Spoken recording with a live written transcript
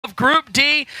Group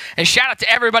D. And shout out to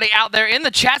everybody out there in the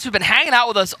chats who've been hanging out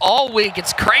with us all week.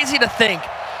 It's crazy to think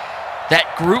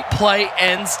that group play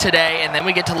ends today, and then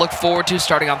we get to look forward to,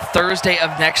 starting on Thursday of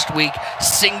next week,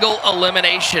 single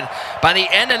elimination. By the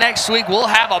end of next week, we'll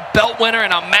have a belt winner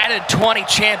and a Madden 20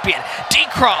 champion.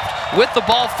 DCroft with the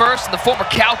ball first, and the former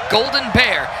Cal Golden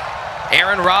Bear,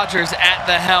 Aaron Rodgers at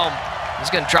the helm. He's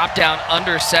going to drop down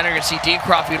under center. You're going to see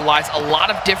DCroft utilize a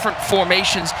lot of different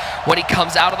formations when he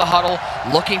comes out of the huddle,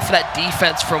 looking for that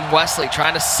defense from Wesley,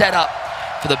 trying to set up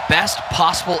for the best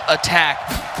possible attack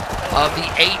of the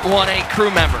 8-1-8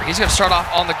 crew member. He's going to start off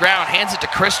on the ground, hands it to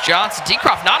Chris Johnson.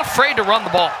 DCroft not afraid to run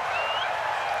the ball.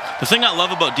 The thing I love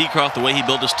about DCroft, the way he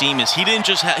built his team, is he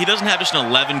doesn't have just an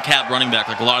 11-cap running back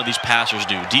like a lot of these passers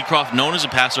do. DCroft, known as a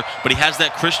passer, but he has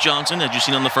that Chris Johnson, as you've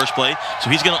seen on the first play.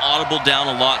 So he's going to audible down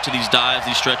a lot to these dives,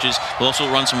 these stretches. He'll also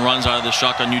run some runs out of the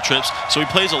shotgun U trips. So he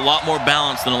plays a lot more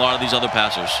balance than a lot of these other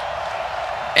passers.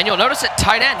 And you'll notice at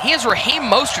tight end, he has Raheem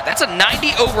Mostert. That's a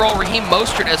 90 overall Raheem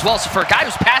Mostert as well. So for a guy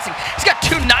who's passing, he's got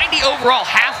 2 90 overall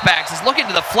halfbacks. He's looking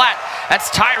to the flat. That's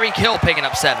Tyreek Hill picking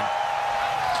up 7.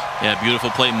 Yeah, beautiful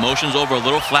play. Motions over a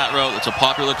little flat route. It's a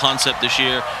popular concept this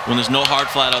year. When there's no hard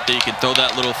flat out there, you can throw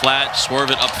that little flat, swerve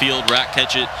it upfield, rack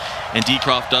catch it. And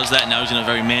DCroft does that. Now he's in a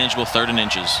very manageable 3rd and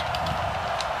inches.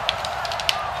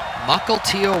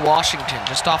 Mukilteo, Washington,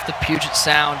 just off the Puget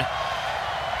Sound.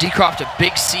 DCroft, a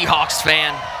big Seahawks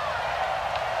fan.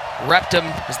 Repped him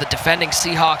as the defending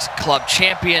Seahawks club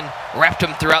champion. Repped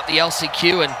him throughout the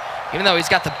LCQ. And even though he's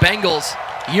got the Bengals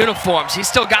uniforms, he's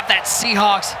still got that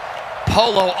Seahawks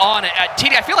polo on it.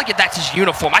 TD, I feel like that's his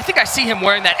uniform. I think I see him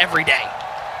wearing that every day.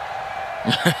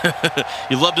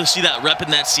 You'd love to see that rep in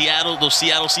that those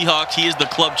Seattle Seahawks. He is the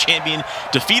club champion.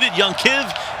 Defeated Young Kiv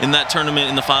in that tournament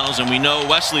in the finals. And we know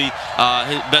Wesley,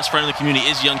 his best friend in the community,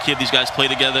 is Young Kiv. These guys play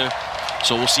together.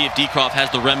 So we'll see if DCroft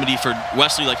has the remedy for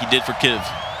Wesley like he did for Kiv.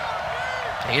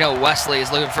 You know Wesley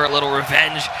is looking for a little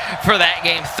revenge for that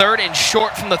game. 3rd and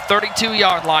short from the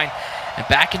 32-yard line. And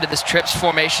back into this trips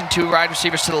formation. 2 wide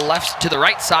receivers to the left, to the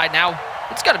right side. Now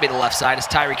it's going to be the left side as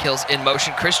Tyreek Hill's in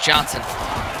motion. Chris Johnson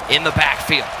in the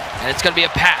backfield. And it's going to be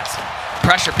a pass.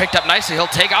 Pressure picked up nicely.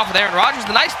 He'll take off with Aaron Rodgers.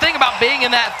 The nice thing about being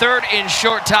in that 3rd and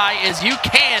short tie is you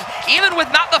can, even with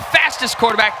not the fastest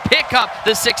quarterback, pick up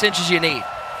the 6 inches you need.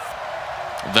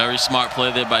 Very smart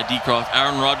play there by DCroft.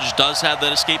 Aaron Rodgers does have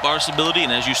that escape artist ability,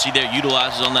 and as you see there,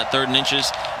 utilizes on that 3rd and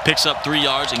inches, picks up 3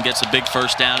 yards and gets a big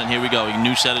 1st down. And here we go, a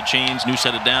new set of chains, new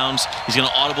set of downs. He's going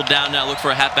to audible down now, look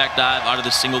for a halfback dive out of the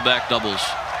single back doubles.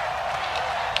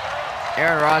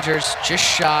 Aaron Rodgers just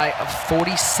shy of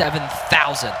 47,000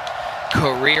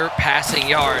 career passing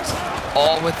yards,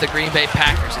 all with the Green Bay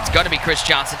Packers. It's going to be Chris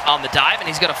Johnson on the dive, and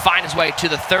he's going to find his way to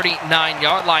the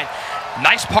 39-yard line.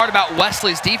 Nice part about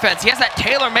Wesley's defense, he has that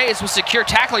Taylor Mays with secure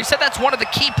tackle. He said that's one of the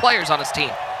key players on his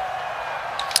team.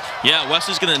 Yeah,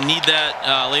 Wesley's going to need that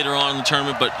later on in the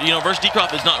tournament, but you know, versus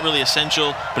DCroft is not really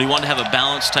essential, but he wanted to have a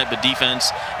balanced type of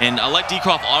defense. And I like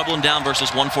DCroft audibling down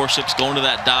versus 1-4-6, going to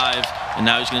that dive, and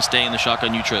now he's going to stay in the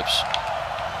shotgun U trips.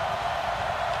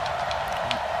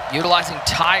 Utilizing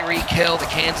Tyreek Hill,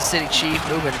 the Kansas City Chief,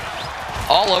 moving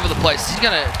all over the place. He's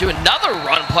going to do another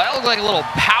run play. It looks like a little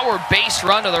power base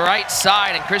run to the right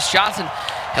side, and Chris Johnson,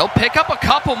 he'll pick up a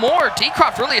couple more.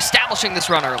 DCroft really establishing this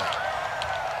run early.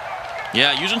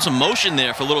 Yeah, using some motion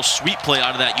there for a little sweep play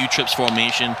out of that U-trips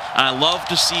formation. And I love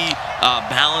to see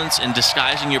balance and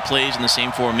disguising your plays in the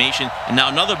same formation. And now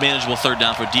another manageable 3rd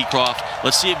down for DCroft.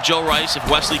 Let's see if Joe Rice, if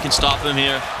Wesley can stop him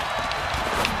here.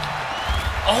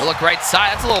 Oh, look right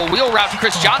side. That's a little wheel route to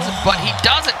Chris Johnson, but he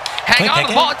doesn't hang on to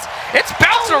the ball. It's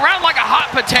bouncing around like a hot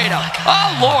potato.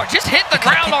 Oh, Lord, just hit the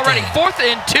ground already. 4th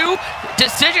and 2.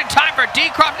 Decision time for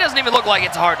DCroft. It doesn't even look like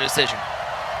it's a hard decision.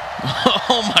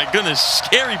 Oh my goodness,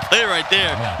 scary play right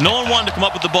there. No one wanted to come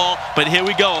up with the ball, but here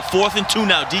we go. 4th and 2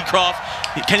 now. DCroft,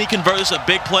 can he convert this a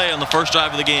big play on the 1st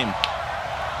drive of the game?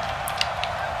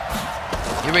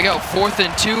 Here we go, 4th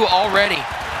and 2 already.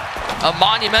 A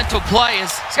monumental play.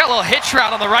 He's got a little hitch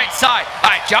route on the right side. All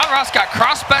right, John Ross got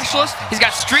cross specialist. He's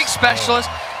got streak specialist.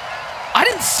 I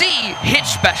didn't see hitch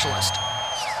specialist.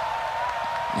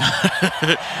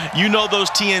 You know those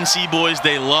TNC boys,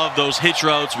 they love those hitch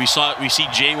routes. We see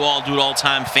J-Wall do it all the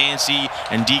time, Fancy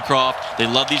and DCroft. They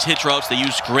love these hitch routes. They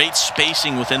use great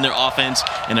spacing within their offense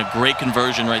and a great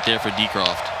conversion right there for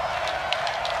DCroft.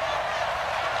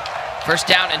 1st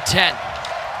down and 10.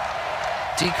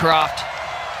 DCroft.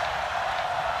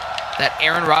 That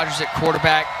Aaron Rodgers at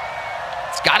quarterback.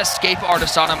 It's got escape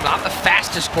artists on him. Not the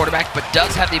fastest quarterback, but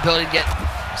does have the ability to get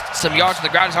some yards on the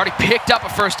ground. He's already picked up a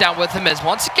 1st down with him, as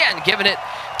once again giving it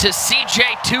to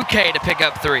CJ2K to pick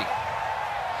up 3.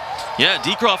 Yeah,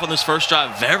 DCroft on this first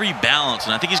drive, very balanced,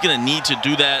 and I think he's going to need to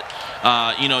do that.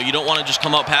 You know, you don't want to just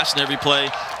come out passing every play,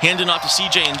 handing off to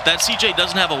CJ, and that CJ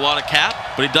doesn't have a lot of cap,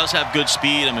 but he does have good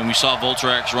speed. I mean, we saw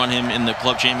Voltrex run him in the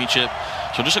club championship,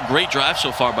 so just a great drive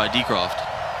so far by DCroft.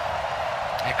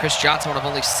 And Chris Johnson, one of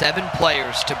only 7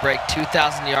 players to break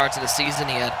 2,000 yards in a season.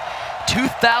 He had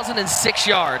 2,006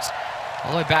 yards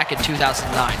all the way back in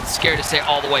 2009. Scary to say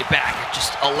all the way back,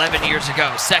 just 11 years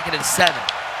ago. 2nd and 7.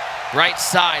 Right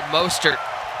side, Mostert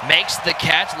makes the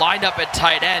catch, lined up at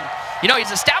tight end. You know,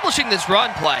 he's establishing this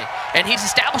run play, and he's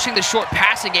establishing the short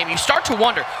passing game. You start to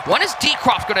wonder, when is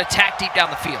DCroft going to attack deep down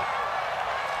the field?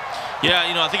 Yeah,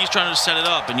 you know, I think he's trying to set it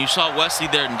up, and you saw Wesley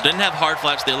there, didn't have hard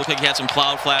flats there. It looked like he had some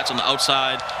cloud flats on the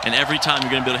outside, and every time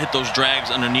you're going to be able to hit those drags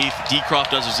underneath.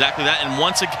 DCroft does exactly that, and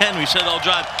once again, we said it all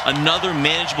drive, another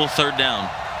manageable 3rd down.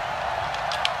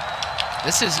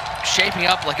 This is shaping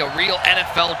up like a real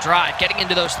NFL drive, getting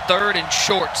into those 3rd and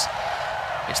shorts.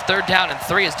 It's 3rd down and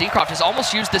 3 as DCroft has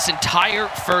almost used this entire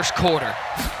first quarter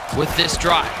with this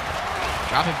drive.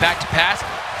 Dropping back to pass.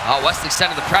 Oh, Wesley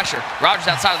sending the pressure. Rogers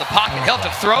outside of the pocket. He'll have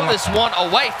to throw this one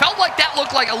away. Felt like that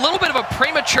looked like a little bit of a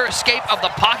premature escape of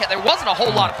the pocket. There wasn't a whole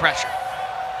lot of pressure.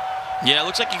 Yeah, it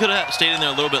looks like he could have stayed in there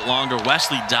a little bit longer.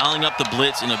 Wesley dialing up the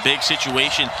blitz in a big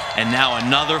situation, and now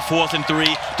another 4th and 3.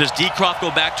 Does DCroft go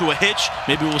back to a hitch?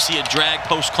 Maybe we'll see a drag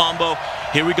post combo.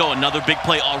 Here we go, another big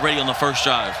play already on the first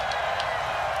drive.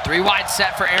 3 wide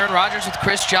set for Aaron Rodgers with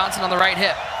Chris Johnson on the right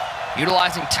hip.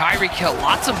 Utilizing Tyreek Hill,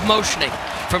 lots of motioning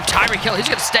from Tyreek Hill. He's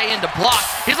going to stay in to block.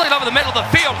 He's looking over the middle of the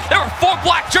field. There were 4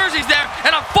 black jerseys there,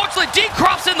 and unfortunately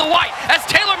DCroft's in the white as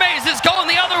Taylor Mays is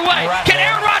going the other way. Can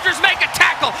Aaron Rodgers make a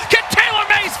tackle? Can Taylor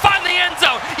Mays find the end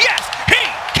zone? Yes, he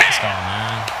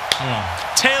can!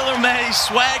 Taylor Mays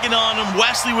swagging on him.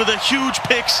 Wesley with a huge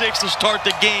pick 6 to start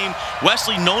the game.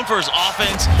 Wesley known for his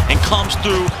offense and comes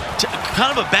through.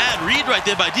 Kind of a bad read right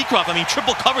there by DCroft. I mean,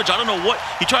 triple coverage. I don't know what.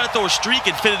 He tried to throw a streak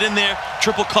and fit it in there.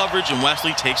 Triple coverage, and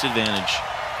Wesley takes advantage.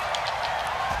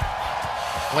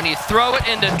 When you throw it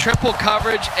into triple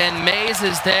coverage and Mays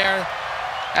is there,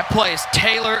 that play is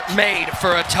tailor-made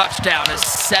for a touchdown. It's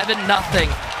 7-0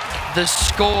 the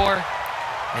score.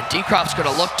 And DCroft's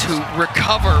going to look to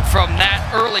recover from that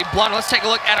early blunder. Let's take a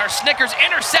look at our Snickers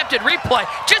intercepted replay.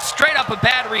 Just straight up a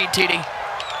bad read, TD.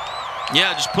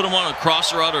 Yeah, just put him on a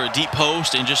crosser route or a deep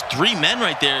post, and just 3 men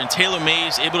right there. And Taylor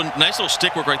Mays able to, nice little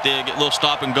stick work right there, get a little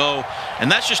stop and go. And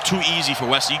that's just too easy for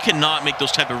Wesley. You cannot make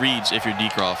those type of reads if you're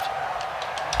DCroft.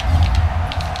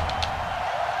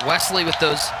 Wesley with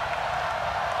those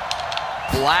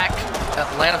black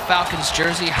Atlanta Falcons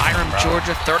jersey, Hiram,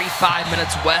 Georgia, 35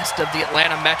 minutes west of the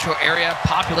Atlanta metro area.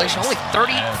 Population only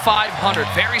 3,500,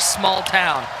 very small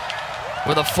town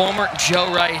where the former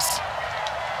Joe Rice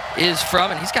is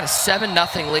from, and he's got a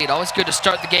 7-0 lead. Always good to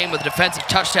start the game with a defensive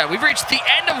touchdown. We've reached the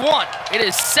end of 1. It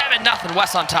is 7-0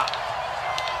 West on top.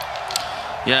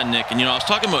 Yeah, Nick, and you know, I was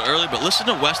talking about earlier, but listen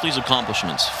to Wesley's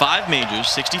accomplishments. 5 majors,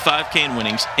 65K in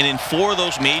winnings, and in 4 of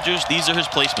those majors, these are his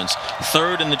placements.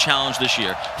 3rd in the challenge this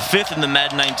year, 5th in the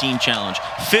Madden 19 challenge,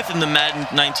 5th in the Madden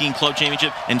 19 club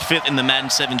championship, and 5th in the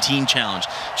Madden 17 challenge.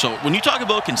 So when you talk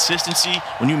about consistency,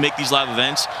 when you make these live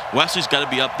events, Wesley's got to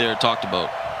be up there talked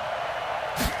about.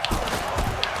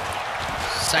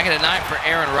 2nd and 9 for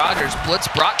Aaron Rodgers. Blitz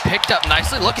brought, picked up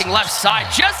nicely, looking left side,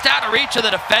 just out of reach of the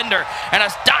defender, and a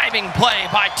diving play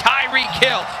by Tyreek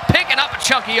Hill, picking up a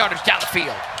chunk of yardage down the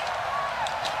field.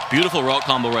 Beautiful route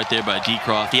combo right there by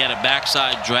DCroft. He had a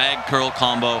backside drag curl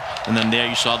combo, and then there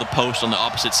you saw the post on the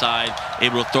opposite side,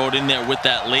 able to throw it in there with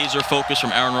that laser focus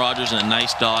from Aaron Rodgers and a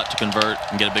nice dot to convert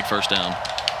and get a big first down.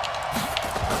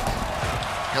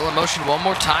 Hill in motion one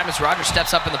more time as Rodgers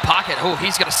steps up in the pocket. Oh,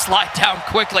 he's going to slide down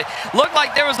quickly. Looked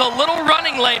like there was a little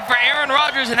running lane for Aaron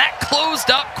Rodgers, and that closed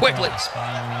up quickly.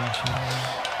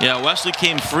 Yeah, Wesley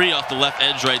came free off the left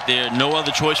edge right there. No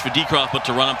other choice for DCroft but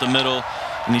to run up the middle,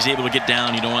 and he's able to get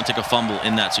down. You don't want to take a fumble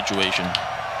in that situation.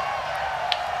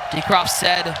 DCroft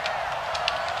said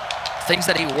things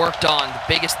that he worked on, the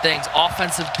biggest things,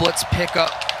 offensive blitz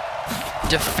pickup,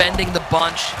 defending the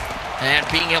bunch, and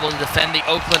being able to defend the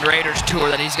Oakland Raiders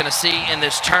tour that he's going to see in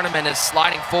this tournament is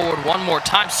sliding forward one more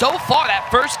time. So far, that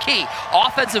first key,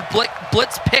 offensive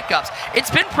blitz pickups, it's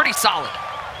been pretty solid.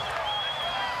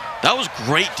 That was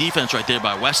great defense right there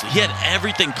by Wesley. He had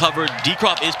everything covered.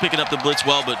 DCroft is picking up the blitz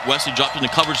well, but Wesley dropped into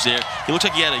coverage there. He looked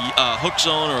like he had a hook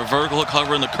zone or a vertical hook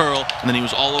cover in the curl, and then he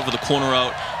was all over the corner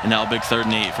route, and now a big 3rd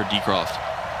and 8 for DCroft.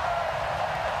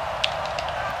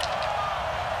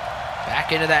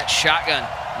 Back into that shotgun.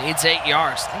 Needs 8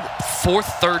 yards. I think the 4th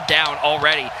 3rd down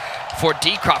already for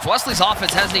DCroft. Wesley's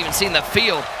offense hasn't even seen the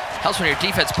field Helps when your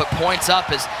defense put points up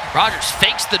as Rodgers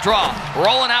fakes the draw,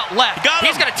 rolling out left.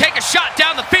 He's going to take a shot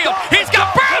down the field. He's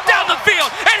got Brown down the field,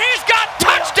 and he's got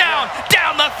touchdown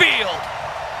down the field.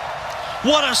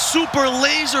 What a super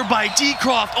laser by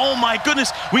DCroft. Oh my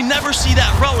goodness. We never see that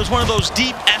route. It's one of those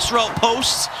deep S route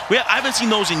posts. I haven't seen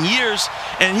those in years.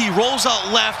 And he rolls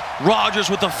out left. Rodgers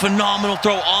with a phenomenal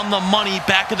throw on the money,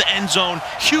 back of the end zone.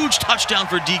 Huge touchdown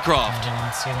for DCroft. I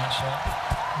didn't see that shot.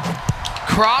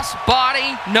 Cross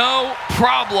body, no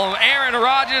problem. Aaron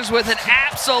Rodgers with an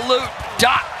absolute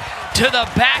dot to the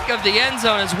back of the end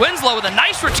zone as Winslow with a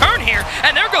nice return here.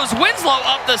 And there goes Winslow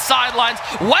up the sidelines.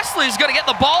 Wesley's going to get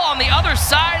the ball on the other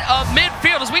side of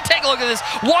midfield as we take a look at this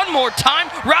one more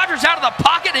time. Rodgers out of the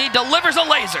pocket and he delivers a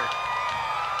laser.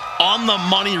 On the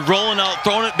money, rolling out,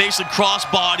 throwing it basically cross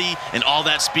body, and all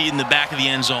that speed in the back of the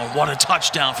end zone. What a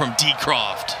touchdown from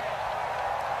DCroft.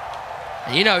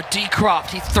 You know,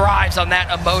 DCroft, he thrives on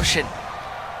that emotion.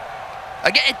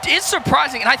 Again, it is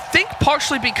surprising, and I think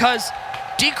partially because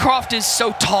DCroft is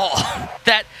so tall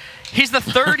that he's the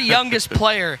third youngest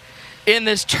player in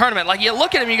this tournament. Like, you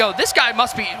look at him, you go, this guy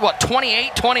must be, what,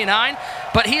 28, 29?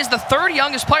 But he is the third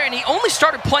youngest player, and he only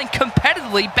started playing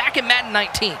competitively back in Madden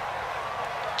 19.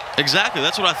 Exactly,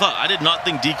 that's what I thought. I did not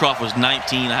think DCroft was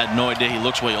 19. I had no idea. He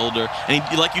looks way older. And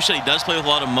he, like you said, he does play with a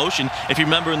lot of motion. If you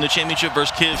remember in the championship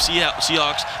versus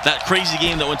Seahawks, that crazy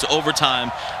game that went to overtime,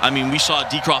 I mean, we saw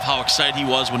DCroft how excited he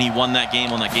was when he won that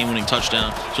game on that game-winning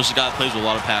touchdown. So it's a guy that plays with a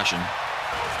lot of passion.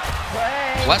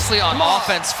 Wesley on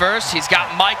offense first. He's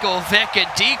got Michael Vick and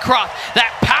DCroft.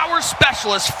 That power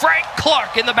specialist, Frank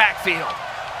Clark, in the backfield.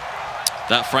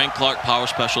 That Frank Clark power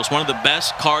specialist, one of the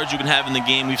best cards you can have in the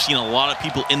game. We've seen a lot of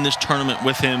people in this tournament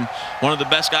with him. One of the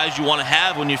best guys you want to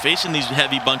have when you're facing these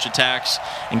heavy bunch attacks,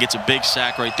 and gets a big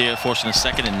sack right there, forcing a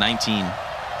 2nd and 19.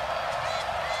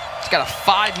 He's got a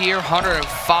 5-year,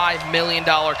 $105 million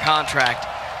contract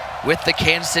with the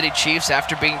Kansas City Chiefs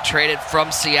after being traded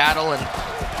from Seattle. And,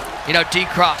 you know,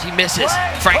 DCroft, he misses.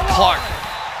 Frank Clark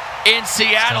in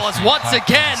Seattle is once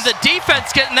again the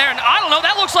defense getting there, and I don't know,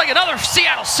 that looks like another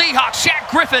Seattle Seahawks. Shaq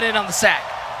Griffin in on the sack.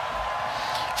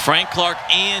 Frank Clark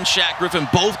and Shaq Griffin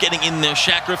both getting in there.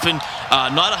 Shaq Griffin,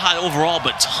 not a high overall,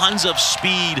 but tons of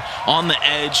speed on the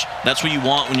edge. That's what you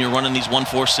want when you're running these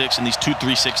 1-4-6 and these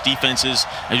 2-3-6 defenses.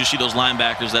 As you see those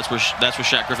linebackers, that's where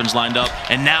Shaq Griffin's lined up.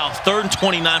 And now 3rd and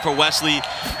 29 for Wesley.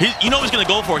 You know he's going to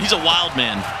go for it. He's a wild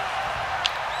man.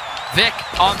 Vick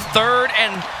on 3rd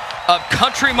and a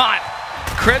country mile.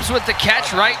 Cribbs with the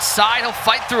catch, right side. He'll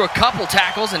fight through a couple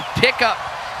tackles and pick up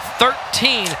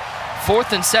 13.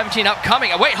 4th and 17 upcoming.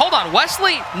 Wait, hold on.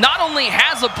 Wesley not only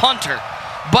has a punter,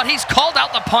 but he's called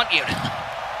out the punt unit.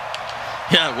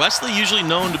 Yeah, Wesley usually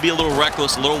known to be a little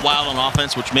reckless, a little wild on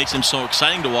offense, which makes him so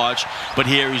exciting to watch. But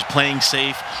here he's playing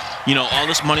safe. You know, all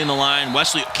this money on the line.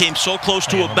 Wesley came so close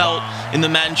to a belt in the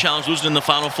Madden Challenge, losing in the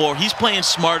Final Four. He's playing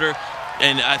smarter,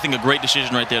 and I think a great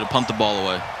decision right there to punt the ball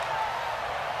away.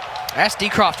 Ask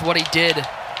DCroft what he did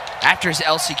after his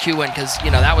LCQ win, because, you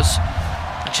know, that was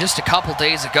just a couple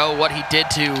days ago, what he did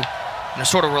to, you know,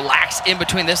 sort of relax in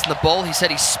between this and the bowl. He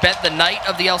said he spent the night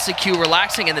of the LCQ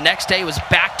relaxing, and the next day was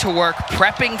back to work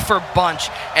prepping for Bunch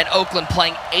and Oakland,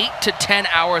 playing 8 to 10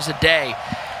 hours a day.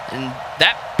 And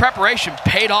that preparation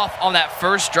paid off on that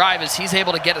first drive as he's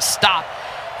able to get a stop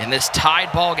in this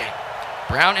tied ball game.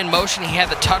 Brown in motion. He had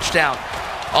the touchdown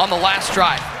on the last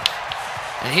drive.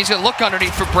 And he's going to look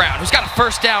underneath for Brown, who's got a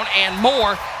 1st down and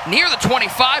more near the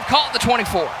 25, call it the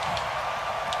 24.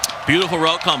 Beautiful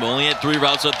route combo. Only had 3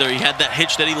 routes up there. He had that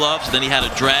hitch that he loves. Then he had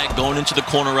a drag going into the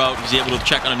corner route. He's able to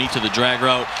check underneath to the drag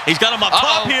route. He's got him up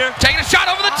top here. Taking a shot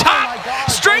over the top.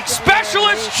 Straight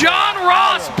specialist John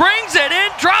Ross brings it in,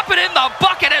 drop it in the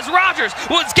bucket as Rodgers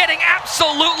was getting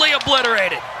absolutely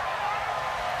obliterated.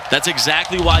 That's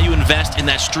exactly why you invest in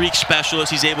that streak specialist.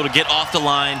 He's able to get off the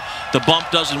line. The bump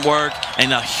doesn't work,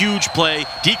 and a huge play.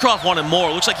 DCroft wanted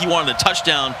more. Looks like he wanted a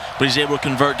touchdown, but he's able to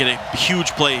convert, get a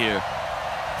huge play here.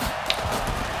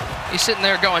 He's sitting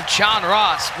there going, John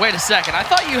Ross, wait a second. I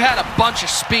thought you had a bunch of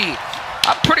speed.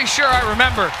 I'm pretty sure I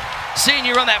remember seeing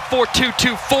you run that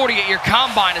 4.22 40 at your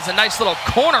combine as a nice little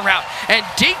corner route. And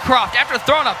DCroft, after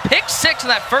throwing a pick 6 in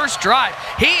that first drive,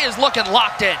 he is looking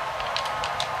locked in.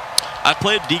 I've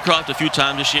played DCroft a few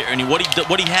times this year, and what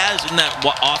he has in that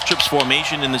off trips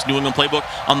formation in this New England playbook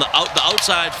on the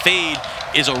outside fade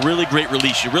is a really great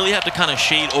release. You really have to kind of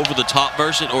shade over the top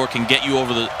versus it, or it can get you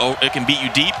over it can beat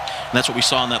you deep. And that's what we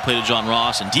saw in that play to John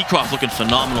Ross. And DCroft looking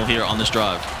phenomenal here on this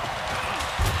drive.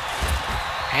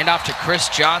 Handoff to Chris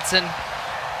Johnson.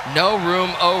 No room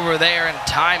over there, and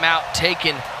timeout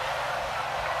taken.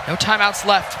 No timeouts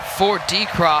left for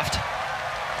DCroft.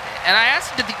 And I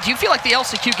asked him, do you feel like the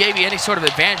LCQ gave you any sort of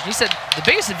advantage? And he said the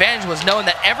biggest advantage was knowing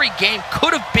that every game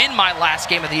could have been my last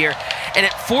game of the year, and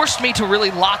it forced me to really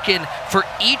lock in for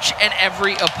each and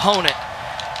every opponent.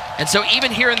 And so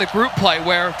even here in the group play,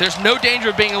 where there's no danger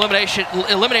of being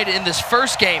eliminated in this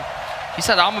first game, he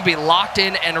said, I'm going to be locked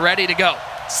in and ready to go.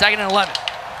 2nd and 11,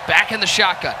 back in the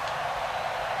shotgun.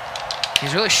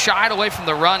 He's really shied away from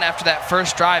the run after that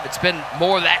first drive. It's been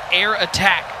more of that air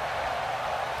attack.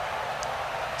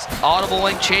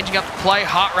 Audibling, changing up the play,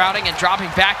 hot routing, and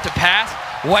dropping back to pass.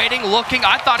 Waiting, looking.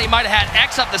 I thought he might have had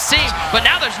X up the seam, but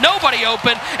now there's nobody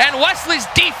open, and Wesley's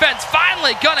defense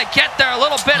finally going to get there. A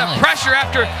little bit of pressure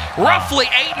after roughly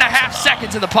 8.5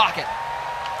 seconds in the pocket.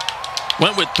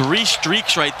 Went with 3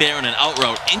 streaks right there and an out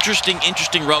route. Interesting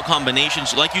route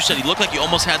combinations. Like you said, he looked like he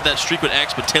almost had that streak with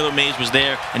X, but Taylor Mays was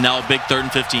there, and now a big 3rd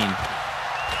and 15.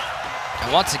 And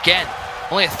once again,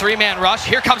 only a 3-man rush.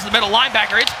 Here comes the middle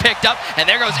linebacker. It's picked up, and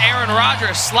there goes Aaron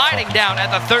Rodgers sliding down at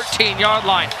the 13-yard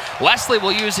line. Wesley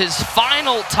will use his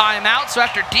final timeout. So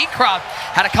after DCroft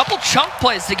had a couple chunk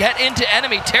plays to get into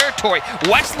enemy territory,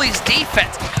 Wesley's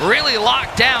defense really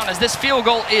locked down as this field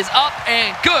goal is up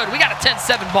and good. We got a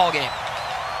 10-7 ball game.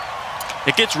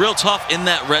 It gets real tough in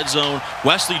that red zone.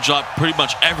 Wesley dropped pretty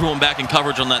much everyone back in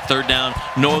coverage on that 3rd down.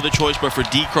 No other choice but for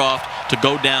DCroft to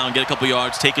go down, get a couple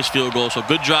yards, take his field goal. So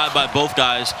good drive by both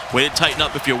guys. Way to tighten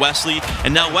up if you're Wesley.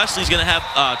 And now Wesley's going to have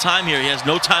time here. He has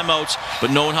no timeouts,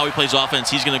 but knowing how he plays offense,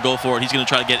 he's going to go for it. He's going to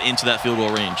try to get into that field goal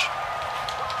range.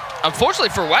 Unfortunately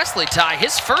for Wesley, Ty,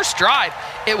 his first drive,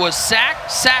 it was sack,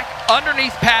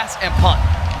 underneath pass, and punt.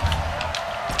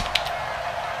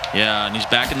 Yeah, and he's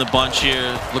back in the bunch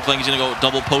here. Looked like he's going to go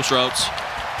double post routes.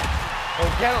 Go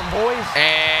get him, boys.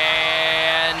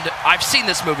 And I've seen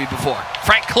this movie before.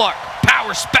 Frank Clark,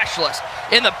 power specialist,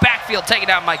 in the backfield taking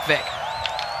down Mike Vick.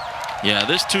 Yeah,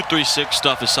 this 2-3-6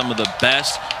 stuff is some of the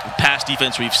best pass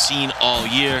defense we've seen all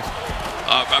year.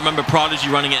 I remember Prodigy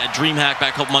running it at DreamHack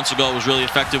back a couple months ago. Was really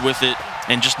effective with it.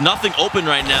 And just nothing open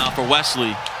right now for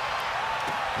Wesley.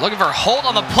 Looking for a hold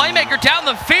on the playmaker down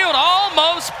the field.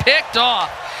 Almost picked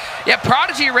off. Yeah,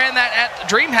 Prodigy ran that at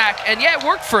DreamHack, and yeah, it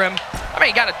worked for him. I mean,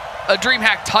 he got a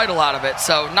DreamHack title out of it,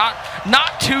 so not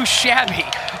too shabby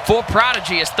for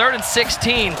Prodigy. It's 3rd and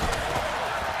 16.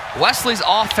 Wesley's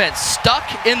offense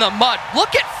stuck in the mud.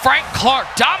 Look at Frank Clark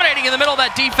dominating in the middle of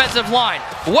that defensive line.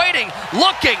 Waiting,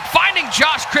 looking, finding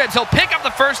Josh Cribbs. He'll pick up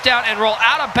the 1st down and roll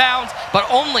out of bounds, but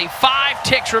only 5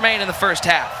 ticks remain in the first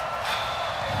half.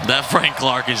 That Frank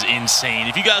Clark is insane.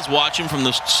 If you guys watch him from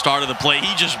the start of the play,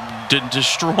 he just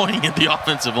destroying at the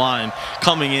offensive line,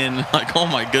 coming in like, oh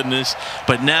my goodness.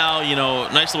 But now, you know,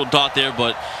 nice little dot there.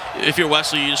 But if you're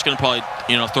Wesley, you're just going to probably,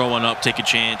 you know, throw one up, take a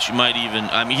chance. You might even,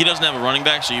 I mean, he doesn't have a running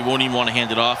back, so you won't even want to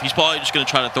hand it off. He's probably just going to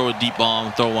try to throw a deep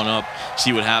bomb, throw one up,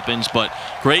 see what happens. But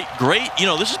great, you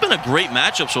know, this has been a great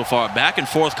matchup so far. Back and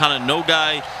forth, kind of no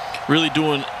guy really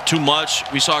doing too much.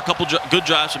 We saw a couple good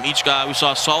drives from each guy. We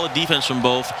saw solid defense from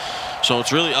both. So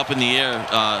it's really up in the air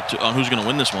on who's going to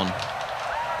win this one.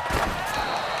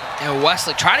 And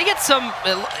Wesley trying to get some,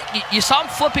 you saw him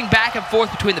flipping back and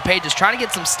forth between the pages, trying to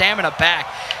get some stamina back.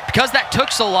 Because that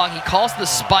took so long, he calls the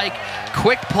spike.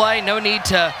 Quick play, no need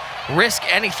to risk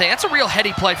anything. That's a real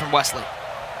heady play from Wesley.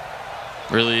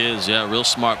 Really is, yeah, real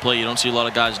smart play. You don't see a lot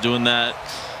of guys doing that.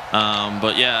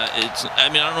 But yeah, I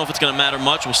mean, I don't know if it's going to matter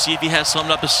much. We'll see if he has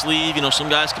something up his sleeve. You know, some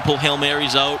guys can pull Hail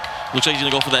Marys out. Looks like he's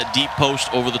going to go for that deep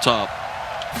post over the top.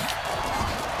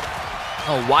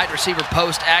 Oh, wide receiver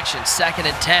post action, 2nd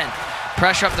and 10.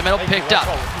 Pressure up the middle, picked up.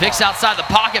 Vick's outside the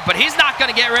pocket, but he's not going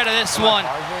to get rid of this one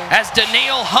as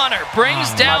Daniil Hunter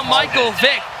brings down Michael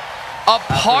Vick.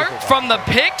 Apart from the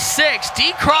pick 6,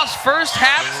 DCroft's first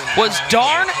half was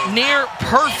darn near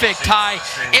perfect, Ty.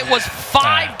 It was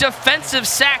 5 defensive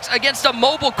sacks against a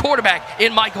mobile quarterback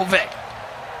in Michael Vick.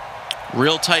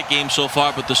 Real tight game so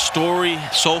far, but the story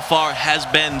so far has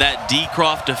been that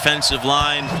DCroft defensive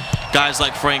line. Guys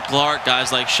like Frank Clark,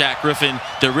 guys like Shaq Griffin,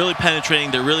 they're really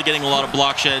penetrating. They're really getting a lot of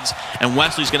block sheds, and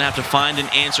Wesley's going to have to find an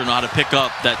answer on how to pick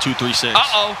up that 2-3-6.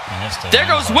 Uh-oh. There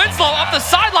goes Winslow up the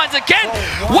sidelines again.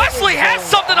 Wesley has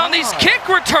something on these kick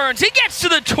returns. He gets to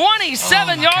the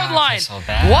 27-yard line. So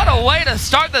what a way to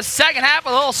start the second half. A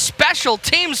little special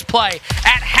teams play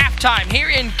at halftime here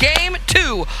in Game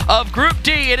 2 of Group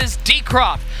D. It is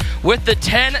DCroft with the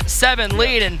 10-7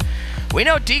 lead. And we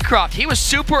know DCroft, he was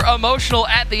super emotional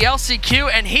at the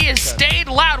LCQ, and he has stayed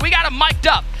loud. We got him mic'd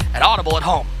up at Audible at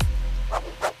home.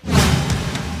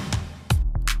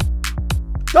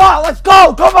 Ah, let's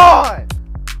go! Come on!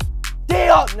 Stay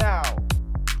up now!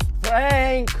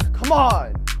 Frank, come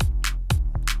on!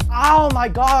 Oh my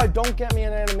god, don't get me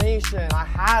an animation. I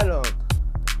had him.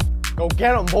 Go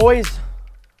get them, boys.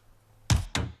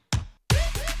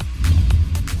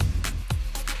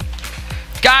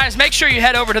 Guys, make sure you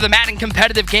head over to the Madden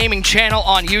Competitive Gaming channel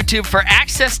on YouTube for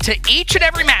access to each and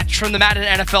every match from the Madden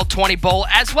NFL 20 Bowl,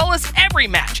 as well as every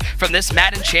match from this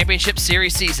Madden Championship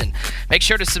Series season. Make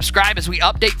sure to subscribe as we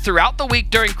update throughout the week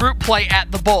during group play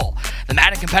at the Bowl. The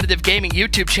Madden Competitive Gaming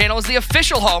YouTube channel is the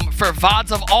official home for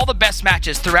VODs of all the best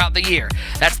matches throughout the year.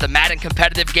 That's the Madden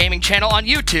Competitive Gaming channel on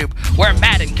YouTube, where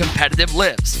Madden Competitive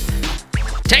lives.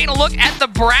 Taking a look at the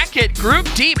bracket, Group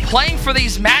D playing for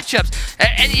these matchups,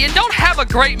 and you don't have a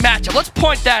great matchup. Let's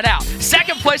point that out.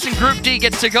 Second place in Group D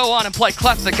gets to go on and play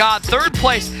Clef the God. Third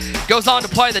place goes on to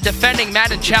play the defending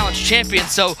Madden Challenge champion,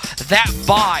 so that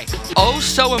bye, oh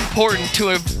so important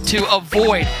to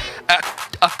avoid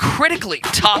a critically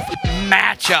tough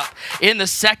matchup in the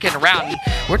second round.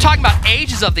 We're talking about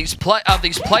ages of these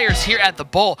players here at the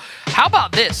Bowl. How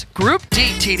about this? Group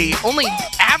D, TD, only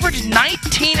average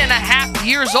 19 and a half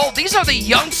years old. These are the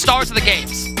young stars of the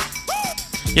games.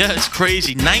 Yeah, it's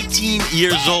crazy. 19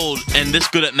 years old and this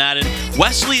good at Madden.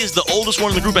 Wesley is the oldest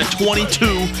one in the group at 22,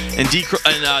 and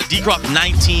DCroft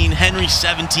 19, Henry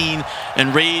 17,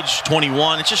 and Rage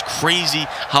 21. It's just crazy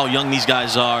how young these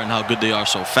guys are and how good they are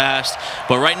so fast.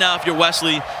 But right now, if you're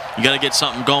Wesley, you got to get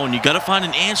something going. You got to find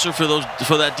an answer for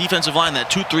that defensive line, that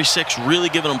 2-3-6, really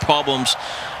giving them problems.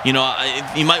 You know,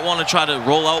 you might want to try to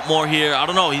roll out more here. I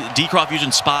don't know. DCroft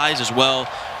using spies as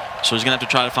well, so he's gonna have to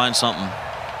try to find something.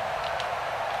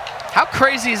 How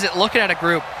crazy is it looking at a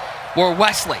group where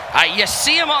Wesley, you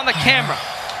see him on the camera,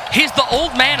 he's the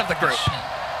old man of the group.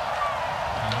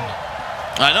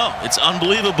 I know, it's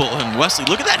unbelievable. And Wesley,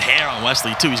 look at that hair on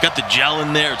Wesley too. He's got the gel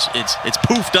in there. It's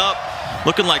poofed up,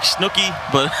 looking like Snooki,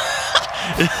 but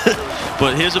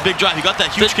but here's a big drive. He got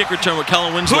that huge kick return with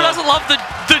Kellen Winslow. Who doesn't love the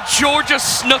Georgia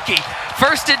Snooki?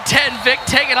 First and 10, Vic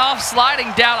taking off, sliding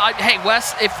down. Hey,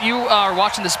 Wes, if you are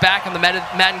watching this back on the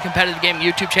Madden Competitive Gaming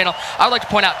YouTube channel, I would like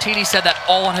to point out TD said that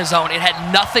all on his own. It had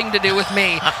nothing to do with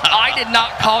me. I did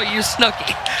not call you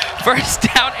Snooki. First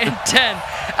down and 10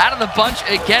 out of the bunch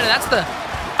again. And that's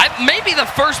maybe the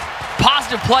first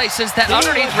positive play since that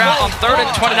underneath route on 3rd and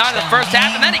 29 in the first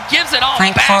half, and then he gives it all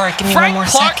Frank back. Clark, give me Frank one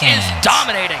more Clark second. is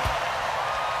dominating.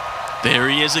 There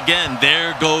he is again.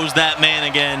 There goes that man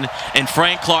again. And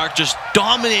Frank Clark just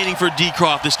dominating for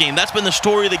DCroft this game. That's been the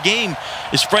story of the game,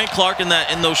 is Frank Clark in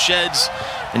those sheds.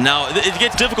 And now it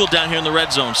gets difficult down here in the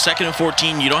red zone. 2nd and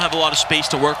 14. You don't have a lot of space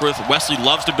to work with. Wesley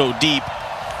loves to go deep.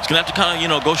 He's going to have to kind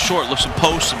of, go short. Look, some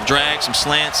posts, some drags, some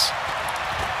slants.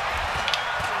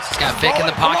 He's got Vic in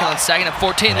the pocket on 2nd and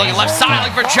 14, looking left side,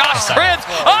 looking for Josh Cribbs.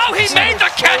 Oh, he made the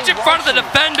catch in front of the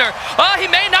defender. Oh, he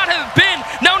may not have been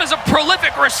known as a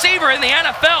prolific receiver in the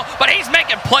NFL, but he's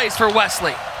making plays for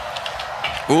Wesley.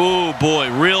 Oh,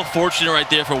 boy, real fortunate right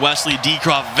there for Wesley.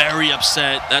 DCroft very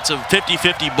upset. That's a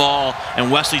 50-50 ball, and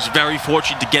Wesley's very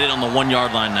fortunate to get it on the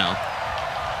 1-yard line now.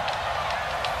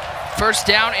 First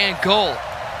down and goal.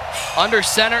 Under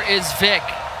center is Vic,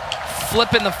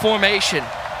 flipping the formation.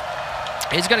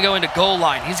 He's going to go into goal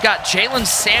line. He's got Jalen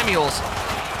Samuels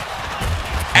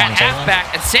at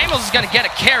halfback, and Samuels is going to get a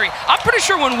carry. I'm pretty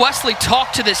sure when Wesley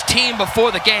talked to this team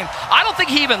before the game, I don't think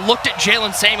he even looked at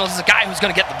Jalen Samuels as a guy who's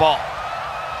going to get the ball.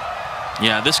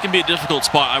 Yeah, this can be a difficult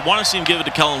spot. I want to see him give it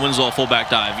to Kellen Winslow, a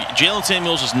fullback dive. Jalen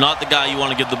Samuels is not the guy you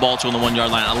want to give the ball to on the 1-yard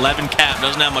line. 11 cap,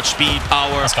 doesn't have much speed, power.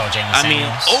 Let's go, Jalen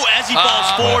Samuels. As he falls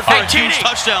forward for a huge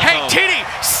touchdown. Hey, TD,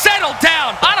 settle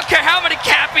down. I don't care how many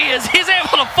cap he is. He's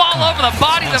able to fall over the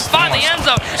bodies and find the end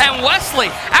zone. And Wesley,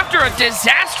 after a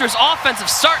disastrous offensive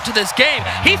start to this game,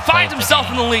 he finds himself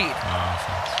in the lead.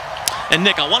 And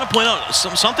Nick, I want to point out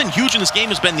something huge in this game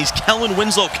has been these Kellen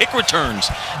Winslow kick returns.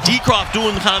 DCroft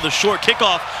doing kind of the short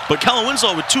kickoff, but Kellen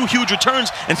Winslow with 2 huge returns,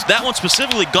 and that one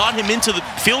specifically got him into the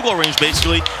field goal range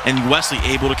basically, and Wesley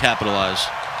able to capitalize.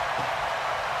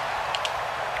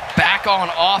 Back on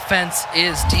offense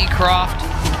is DCroft.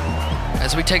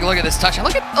 As we take a look at this touchdown,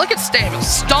 look at Samuels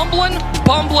stumbling,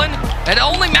 bumbling. It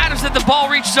only matters that the ball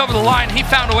reaches over the line. He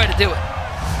found a way to do it.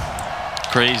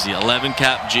 Crazy. 11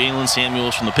 cap Jalen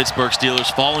Samuels from the Pittsburgh Steelers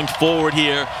falling forward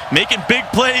here, making big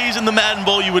plays in the Madden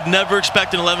Bowl. You would never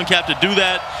expect an 11 cap to do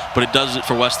that, but it does it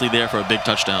for Wesley there for a big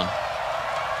touchdown.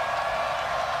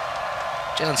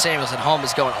 Jalen Samuels at home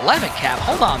is going 11 cap.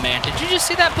 Hold on, man. Did you just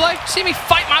see that play? See me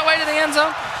fight my way to the end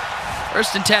zone?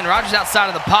 1st and 10. Rodgers outside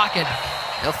of the pocket.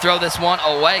 He'll throw this one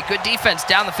away. Good defense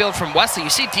down the field from Wesley. You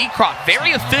see DCroft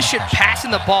very efficient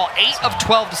passing the ball. 8 of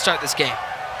 12 to start this game.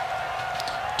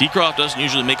 DCroft doesn't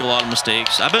usually make a lot of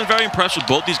mistakes. I've been very impressed with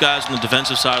both these guys on the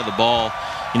defensive side of the ball.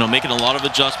 You know, making a lot of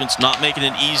adjustments, not making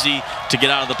it easy to get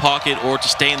out of the pocket or to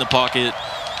stay in the pocket.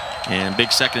 And big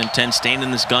 2nd and 10, staying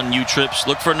in this gun U trips.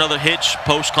 Look for another hitch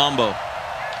post combo.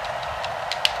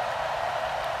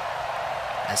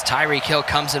 As Tyreek Hill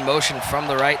comes in motion from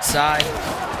the right side.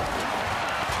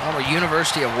 Former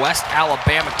University of West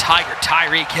Alabama Tiger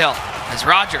Tyreek Hill. As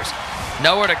Rodgers,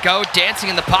 nowhere to go, dancing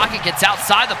in the pocket, gets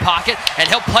outside the pocket, and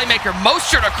he'll playmaker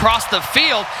Mostert across the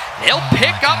field. He'll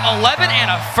pick up 11 and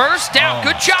a first down.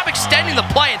 Good job extending the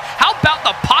play. And how about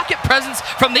the pocket presence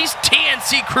from these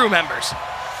TNC crew members?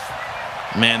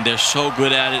 Man, they're so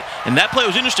good at it. And that play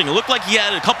was interesting. It looked like he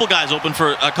had a couple guys open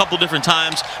for a couple different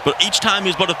times, but each time he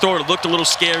was about to throw it, it looked a little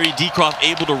scary. DCroft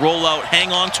able to roll out,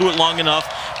 hang on to it long enough,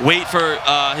 wait for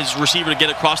his receiver to get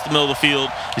across the middle of the field.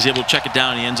 He's able to check it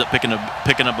down, and he ends up picking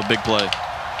up a big play.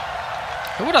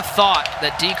 Who would have thought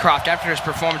that DCroft, after his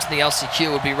performance in the LCQ,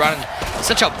 would be running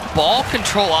such a ball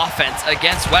control offense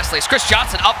against Wesley? It's Chris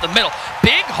Johnson up the middle.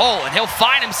 Big hole, and he'll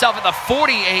find himself at the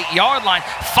 48-yard line.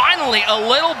 Finally, a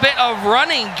little bit of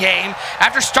running game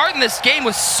after starting this game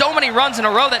with so many runs in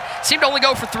a row that seemed to only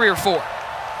go for 3 or 4.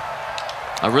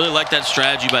 I really like that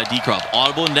strategy by DCroft.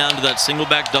 Audibling down to that single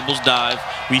back doubles dive.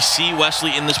 We see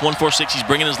Wesley in this 1-4-6. He's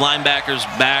bringing his linebackers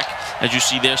back, as you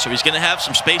see there. So he's going to have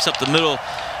some space up the middle,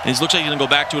 and he looks like he's going to go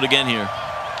back to it again here.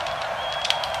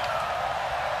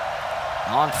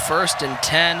 On 1st and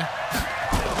 10.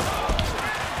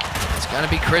 It's going to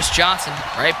be Chris Johnson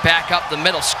right back up the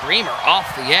middle. Screamer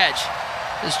off the edge.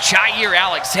 This is Jair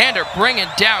Alexander bringing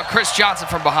down Chris Johnson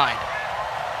from behind.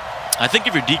 I think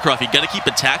if you're DCroft, you got to keep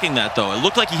attacking that, though. It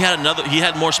looked like he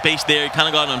had more space there. He kind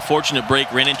of got an unfortunate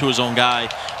break, ran into his own guy,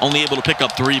 only able to pick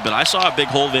up 3, but I saw a big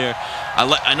hole there.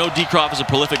 I know DCroft is a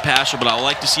prolific passer, but I would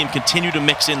like to see him continue to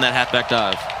mix in that halfback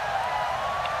dive.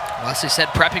 Wesley said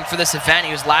prepping for this event,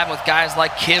 he was labbing with guys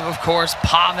like Kiv, of course,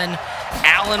 Pavin,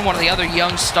 Allen, one of the other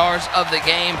young stars of the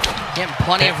game, getting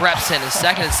plenty of reps in. His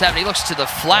 2nd and 7, he looks to the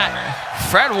flat.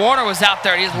 Fred Warner was out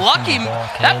there. He's lucky.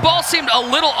 That ball seemed a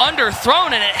little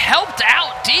underthrown, and it helped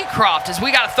out DCroft as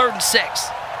we got a 3rd and 6.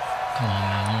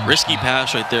 Risky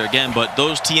pass right there again, but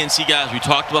those TNC guys, we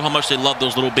talked about how much they love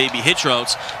those little baby hitch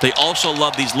routes. They also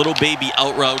love these little baby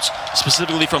out routes,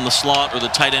 specifically from the slot or the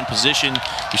tight end position.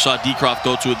 You saw DCroft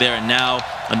go to it there, and now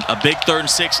a big 3rd and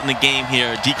 6 in the game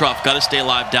here. DCroft got to stay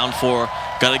alive, down 4,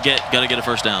 got to get a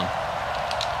first down.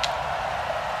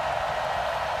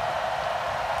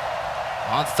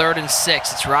 On 3rd and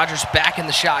 6, it's Rodgers back in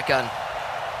the shotgun.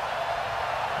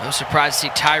 No surprise to see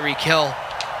Tyreek Hill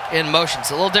in motion.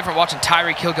 It's a little different watching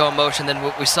Tyreek Hill go in motion than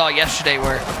what we saw yesterday,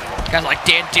 where guys like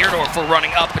Dan Deerdorf were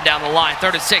running up and down the line.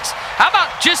 3rd and 6. How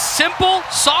about just simple,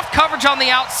 soft coverage on the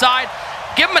outside,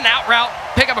 give him an out route,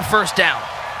 pick up a first down.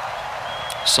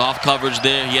 Soft coverage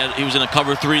there. He was in a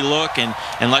cover 3 look, and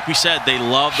like we said, they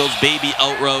love those baby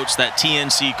out routes, that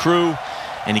TNC crew,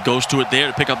 and he goes to it there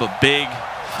to pick up a big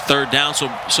 3rd down.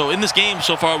 So in this game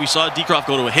so far, we saw DCroft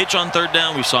go to a hitch on 3rd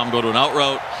down. We saw him go to an out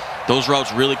route. Those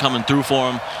routes really coming through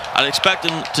for him. I'd expect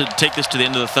him to take this to the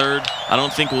end of the 3rd. I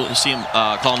don't think we'll see him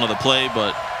call another play,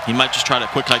 but he might just try to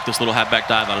quick hike this little halfback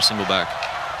dive out of single back.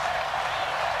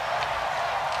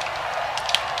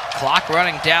 Clock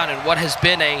running down in what has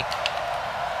been a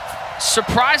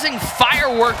surprising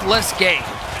firework-less game,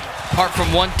 apart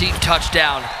from one deep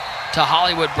touchdown to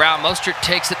Hollywood Brown. Mostert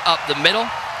takes it up the middle.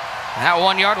 And that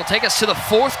 1 yard will take us to the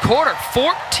 4th quarter,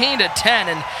 14-10.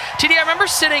 And TD, I remember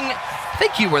sitting, I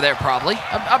think you were there probably.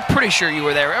 I'm pretty sure you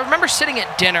were there. I remember sitting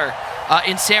at dinner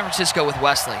in San Francisco with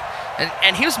Wesley,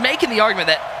 and he was making the argument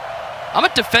that I'm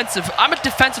a defensive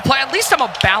player. At least I'm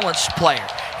a balanced player.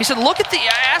 He said, look at the,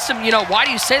 I asked him, why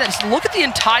do you say that? He said, look at the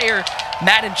entire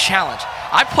Madden challenge.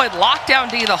 I played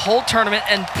lockdown D the whole tournament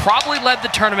and probably led the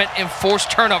tournament in forced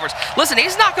turnovers. Listen,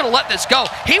 he's not going to let this go.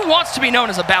 He wants to be known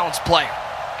as a balanced player.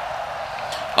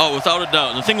 Oh, without a doubt.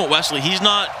 And the thing with Wesley, he's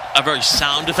not a very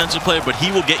sound defensive player, but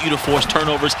he will get you to force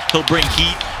turnovers. He'll bring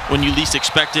heat when you least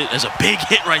expect it. There's a big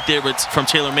hit right there from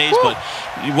Taylor Mays, but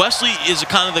Wesley is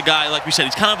kind of the guy, like we said,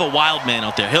 he's kind of a wild man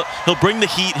out there. He'll bring the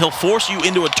heat. He'll force you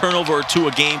into a turnover or 2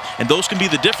 a game, and those can be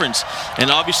the difference. And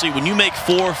obviously, when you make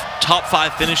 4 top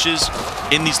 5 finishes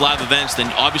in these live events, then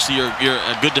obviously you're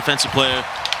a good defensive player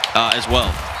as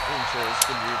well.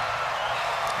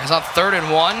 As on 3rd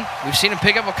and 1, we've seen him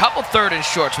pick up a couple 3rd and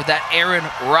shorts with that Aaron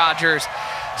Rodgers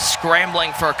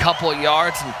scrambling for a couple of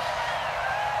yards. And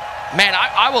man,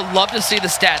 I would love to see the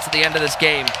stats at the end of this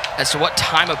game as to what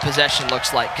time of possession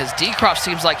looks like, because DCroft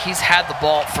seems like he's had the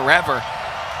ball forever,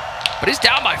 but he's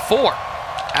down by 4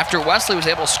 after Wesley was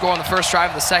able to score on the first drive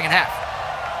of the 2nd half.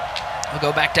 He'll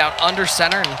go back down under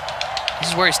center, and this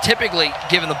is where he's typically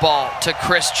given the ball to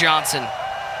Chris Johnson.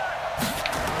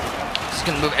 He's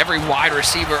looking to move every wide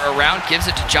receiver around. Gives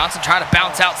it to Johnson, trying to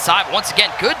bounce outside. Once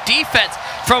again, good defense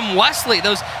from Wesley.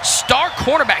 Those star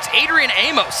cornerbacks, Adrian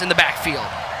Amos in the backfield.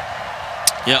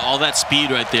 Yeah, all that speed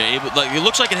right there. It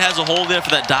looks like it has a hole there for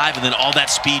that dive, and then all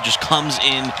that speed just comes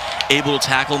in, able to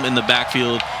tackle him in the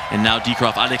backfield. And now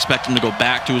DCroft, I'd expect him to go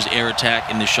back to his air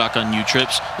attack in the shotgun U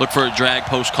trips. Look for a drag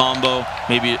post combo,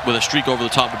 maybe with a streak over the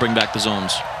top to bring back the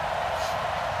zones.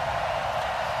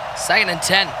 2nd and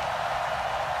 10.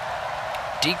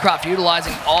 DCroft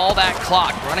utilizing all that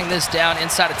clock, running this down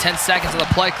inside of 10 seconds of the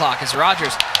play clock as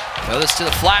Rodgers throw this to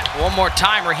the flat one more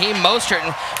time. Raheem Mostert,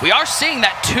 and we are seeing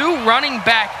that 2 running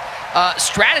back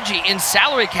strategy in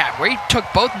salary cap, where he took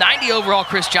both 90 overall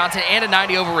Chris Johnson and a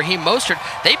 90 over Raheem Mostert.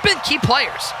 They've been key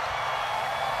players.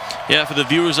 Yeah, for the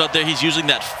viewers out there, he's using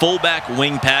that fullback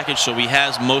wing package, so he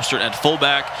has Mostert at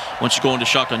fullback. Once you go into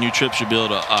shotgun U trips, you'll be able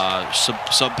to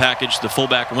sub-package the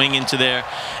fullback wing into there.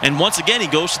 And once again, he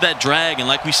goes to that drag, and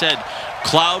like we said,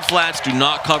 cloud flats do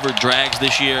not cover drags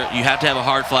this year. You have to have a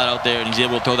hard flat out there, and he's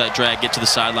able to throw that drag, get to the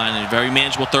sideline, and a very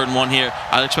manageable 3rd and 1 here.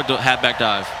 I'd expect a halfback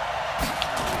dive.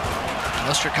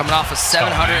 Mostert coming off a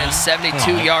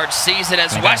 772-yard season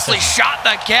as Wesley shot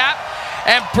the gap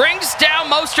and brings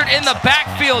down Mostert in the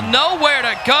backfield. Nowhere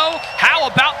to go. How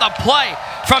about the play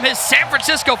from his San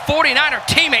Francisco 49er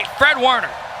teammate, Fred Warner?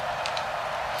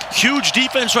 Huge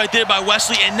defense right there by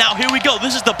Wesley, and now here we go.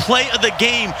 This is the play of the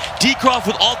game. DCroft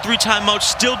with all 3 timeouts,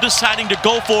 still deciding to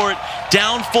go for it.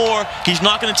 Down 4, he's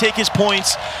not going to take his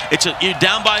points. You're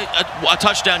down by a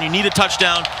touchdown, you need a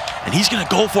touchdown, and he's going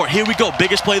to go for it. Here we go,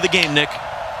 biggest play of the game, Nick.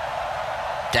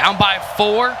 Down by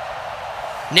 4,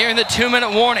 nearing the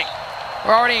 2-minute warning.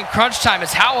 We're already in crunch time.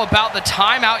 How about the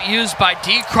timeout used by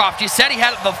DCroft? He said he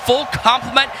had the full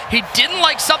complement. He didn't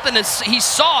like something he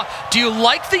saw. Do you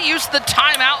like the use of the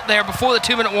timeout there before the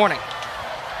 2-minute warning?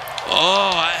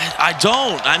 Oh, I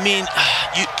don't. I mean,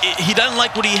 he doesn't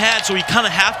like what he had, so he kind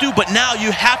of have to, but now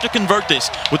you have to convert this.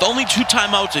 With only 2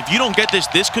 timeouts, if you don't get this,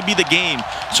 this could be the game.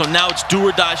 So now it's do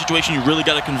or die situation. You really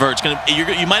got to convert.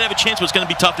 You might have a chance, but it's going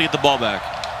to be tough to get the ball back.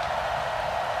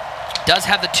 Does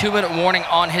have the 2-minute warning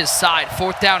on his side.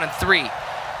 4th down and 3.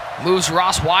 Moves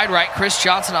Ross wide right. Chris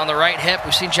Johnson on the right hip.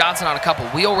 We've seen Johnson on a couple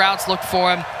wheel routes. Look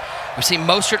for him. We've seen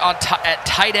Mostert at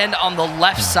tight end on the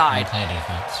left side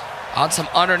on some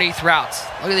underneath routes.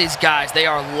 Look at these guys. They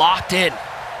are locked in.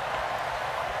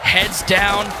 Heads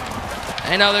down.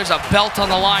 I know there's a belt on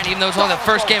the line, even though it's only the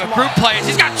first game of group plays.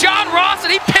 He's got John Ross,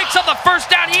 and he picks up the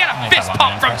 1st down. He had a fist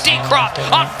pump from DCroft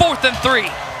on 4th and 3.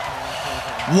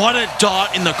 What a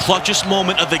dot in the clutchest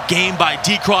moment of the game by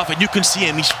DCroft, and you can see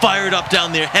him. He's fired up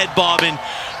down there, head bobbing.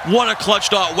 What a clutch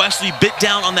dot. Wesley bit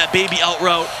down on that baby out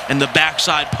route and the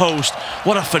backside post.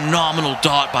 What a phenomenal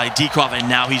dot by DCroft, and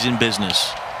now he's in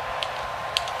business.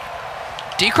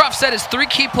 DCroft said his 3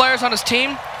 key players on his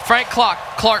team: Frank Clark,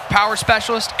 power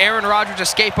specialist; Aaron Rodgers,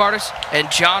 escape artist; and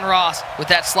John Ross with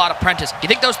that slot apprentice. You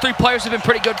think those 3 players have been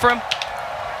pretty good for him?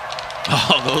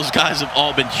 Oh, those guys have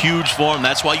all been huge for him.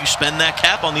 That's why you spend that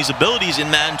cap on these abilities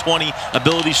in Madden 20.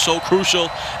 Abilities so crucial,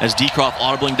 as DCroft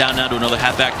audibling down now to another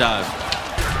halfback dive.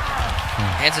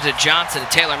 Hands it to Johnson, and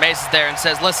Taylor Mays is there and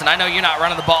says, listen, I know you're not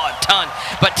running the ball a ton,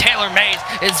 but Taylor Mays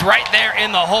is right there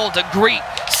in the hole to greet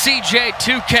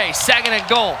CJ2K, 2nd and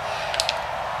goal.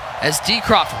 As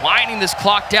DCroft, winding this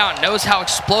clock down, knows how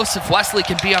explosive Wesley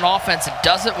can be on offense and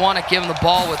doesn't want to give him the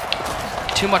ball with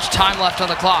too much time left on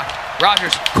the clock.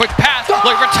 Rodgers, quick pass,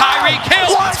 look for Tyreek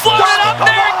Hill, float it up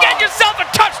there and get yourself a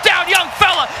touchdown, young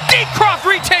fella. DCroft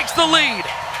retakes the lead.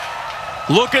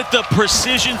 Look at the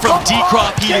precision from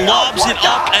DCroft. He lobs it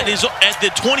up at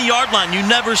the 20-yard line. You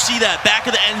never see that. Back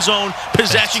of the end zone,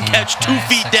 possession catch, 2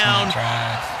 feet down.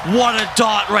 What a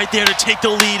dot right there to take the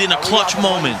lead in a clutch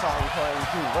moment.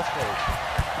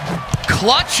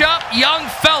 Clutch up, young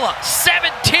fella.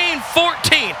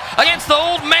 17-14 against the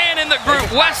old man in the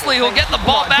group. Wesley will get the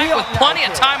ball back with plenty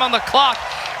of time on the clock,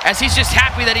 as he's just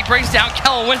happy that he brings down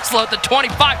Kellen Winslow at the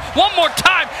 25. One more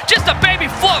time, just a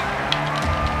baby float.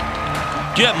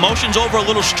 Yeah, motions over a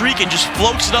little streak and just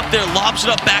floats it up there, lobs it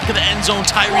up back of the end zone.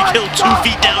 Tyreek Hill 2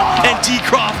 feet down, and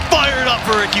DCroft fired up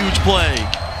for a huge play.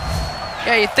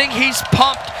 Yeah, you think he's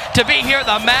pumped to be here at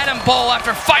the Madden Bowl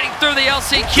after fighting through the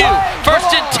LCQ.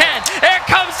 1st and 10. There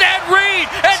comes Ed Reed,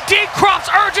 and DCroft's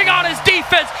urging on his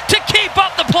defense to keep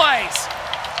up the plays.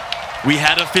 We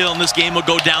had a feeling this game would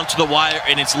go down to the wire,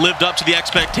 and it's lived up to the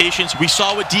expectations. We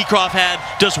saw what DCroft had.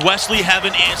 Does Wesley have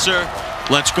an answer?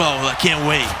 Let's go. I can't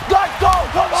wait. Let's go.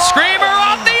 Come on. Screamer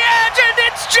off the edge, and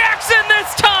it's Jackson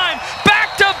this time.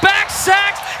 Back-to-back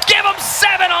sacks. Give him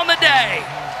 7 on the day.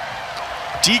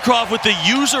 DCroft with the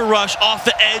user rush off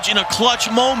the edge in a clutch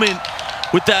moment.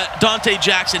 with that Dante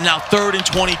Jackson. Now 3rd and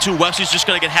 22. Wesley's just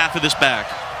got to get half of this back.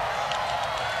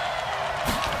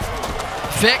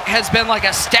 Vic has been like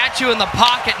a statue in the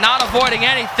pocket, not avoiding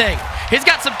anything. He's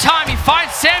got some time. He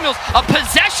finds Samuels, a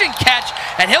possession catch,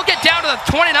 and he'll get down to the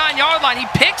 29-yard line. He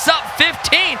picks up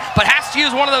 15, but has to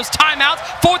use one of those timeouts.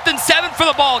 4th and 7 for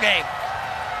the ball game.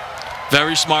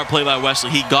 Very smart play by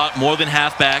Wesley. He got more than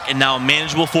half back, and now a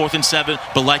manageable 4th and 7.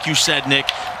 But like you said, Nick,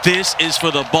 this is for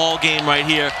the ball game right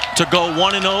here. To go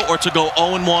 1-0 or to go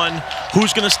 0-1.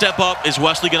 Who's going to step up? Is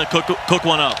Wesley going to cook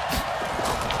one up?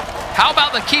 How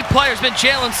about the key player's been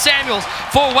Jalen Samuels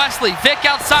for Wesley. Vic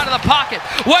outside of the pocket,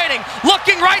 waiting,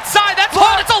 looking right side. That's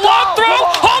Holt. It's a long throw.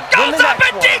 Holt goes up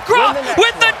and DCroft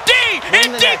with the D.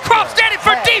 And DCroft standing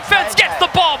for defense gets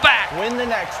the ball back. Win the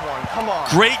next one. Come on.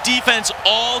 Great defense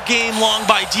all game long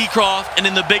by DCroft. And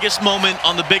in the biggest moment,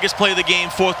 on the biggest play of the game,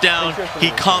 4th down,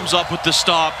 he comes up with the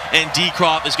stop. And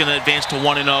DCroft is going to advance to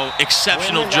 1-0.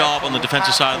 Exceptional job on the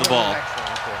defensive side of the ball.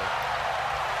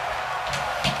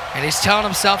 And he's telling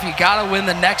himself, you got to win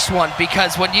the next one,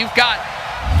 because when you've got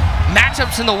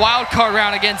matchups in the wild card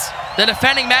round against the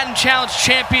defending Madden Challenge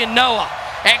champion Noah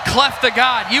and Clef the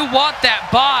God, you want that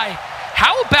bye.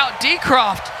 How about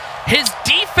DCroft? His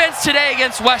defense today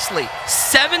against Wesley,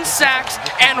 7 sacks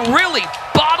and really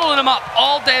bottling him up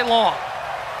all day long.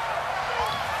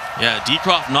 Yeah,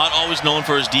 DCroft not always known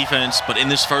for his defense, but in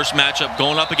this first matchup,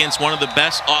 going up against one of the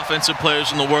best offensive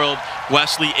players in the world,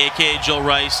 Wesley, a.k.a. Joe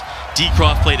Rice,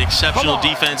 DCroft played exceptional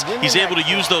defense. He's able to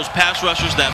use those pass rushers that